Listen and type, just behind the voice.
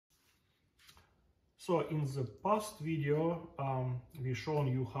So in the past video, we shown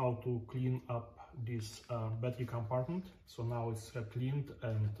you how to clean up this battery compartment. So now it's cleaned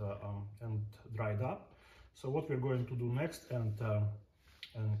and dried up. So what we're going to do next, and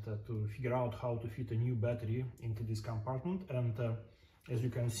to figure out how to fit a new battery into this compartment. And as you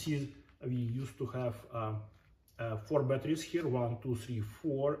can see, we used to have 4 batteries here, 1, 2, 3,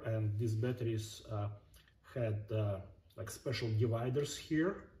 4, and these batteries had like special dividers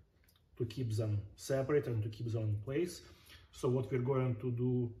here to keep them separate and to keep them in place. So what we're going to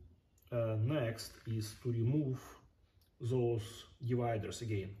do next is to remove those dividers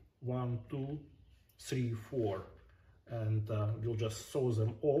again, 1, 2, 3, 4, and we'll just saw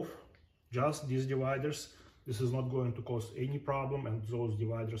them off, just these dividers. This is not going to cause any problem, and those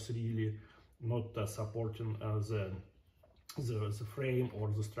dividers really not supporting the frame or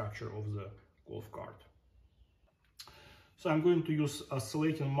the structure of the golf cart. So I'm going to use a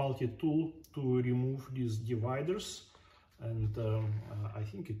oscillating multi-tool to remove these dividers, and I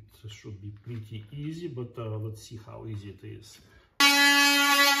think it should be pretty easy, but let's see how easy it is.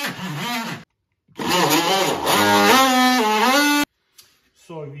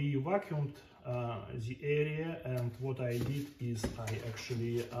 So we vacuumed the area, and what I did is I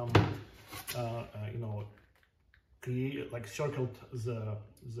actually circled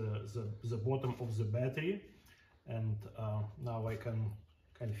the bottom of the battery, and now I can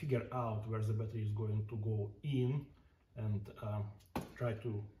kind of figure out where the battery is going to go in and try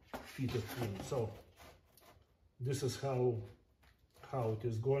to fit it in. So this is how it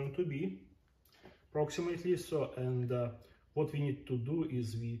is going to be approximately. So, and what we need to do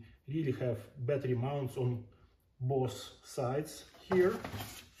is we really have battery mounts on both sides here.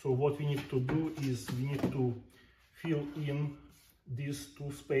 So what we need to do is we need to fill in these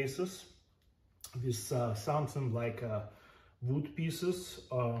 2 spaces with something like wood pieces,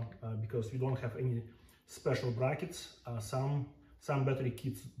 because we don't have any special brackets. Some battery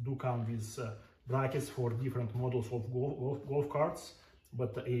kits do come with brackets for different models of golf carts,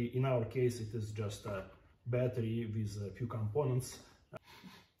 but in our case it is just a battery with a few components.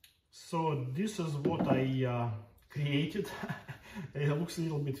 So this is what I created. It looks a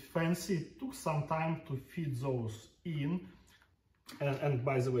little bit fancy. It took some time to fit those in. And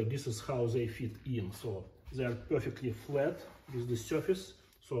by the way, this is how they fit in. So they are perfectly flat with the surface.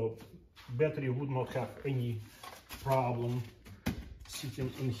 So battery would not have any problem sitting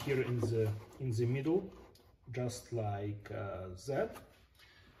in here in the middle, just like that.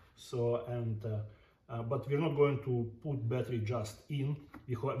 So, and but we're not going to put battery just in.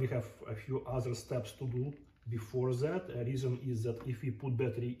 We have a few other steps to do before that. A reason is that if we put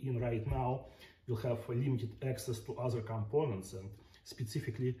battery in right now, we'll have limited access to other components, and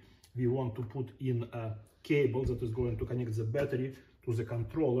specifically we want to put in a cable that is going to connect the battery to the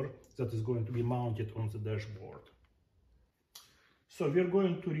controller that is going to be mounted on the dashboard. So we're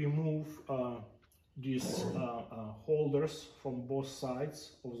going to remove these holders from both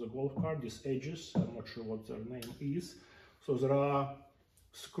sides of the golf cart, these edges. I'm not sure what their name is. So there are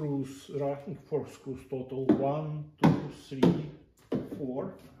screws, there are I think 4 screws total, 1, 2, 3,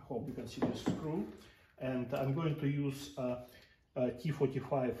 4. I hope you can see this screw. And I'm going to use a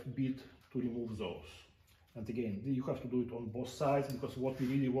T45 bit to remove those. And again, you have to do it on both sides, because what we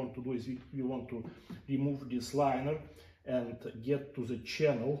really want to do is we want to remove this liner and get to the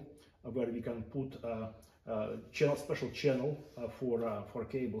channel where we can put a special channel for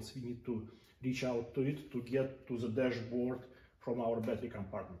cables. We need to reach out to it to get to the dashboard from our battery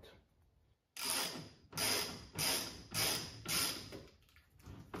compartment.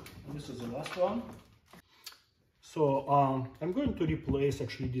 This is the last one. So I'm going to replace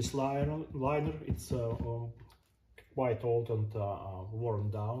actually this liner. It's quite old and worn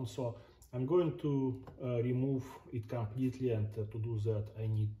down. So I'm going to remove it completely, and to do that I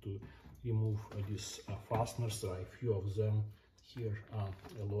need to remove these fasteners. There are a few of them here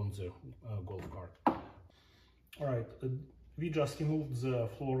along the golf cart. All right, we just removed the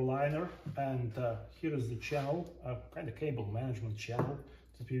floor liner, and here is the channel, kind of cable management channel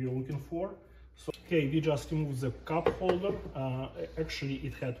that we were looking for. So, okay, we just removed the cup holder. Actually,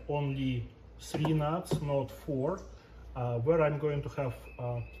 it had only 3 nuts, not 4. Where I'm going to have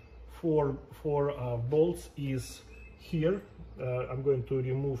 4 bolts is here. I'm going to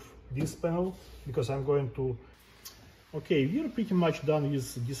remove this panel because I'm going to... Okay, we're pretty much done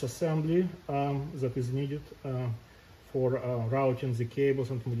with disassembly that is needed for routing the cables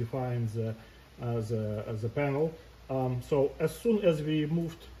and modifying the panel. So as soon as we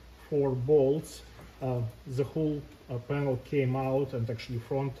moved 4 bolts, the whole panel came out, and actually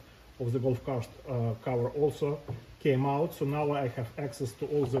front of the golf cart cover also came out. So now I have access to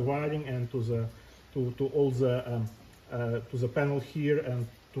all the wiring and to to all the to the panel here and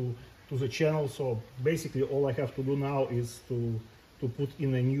to the channel. So basically all I have to do now is to put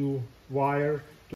in a new wire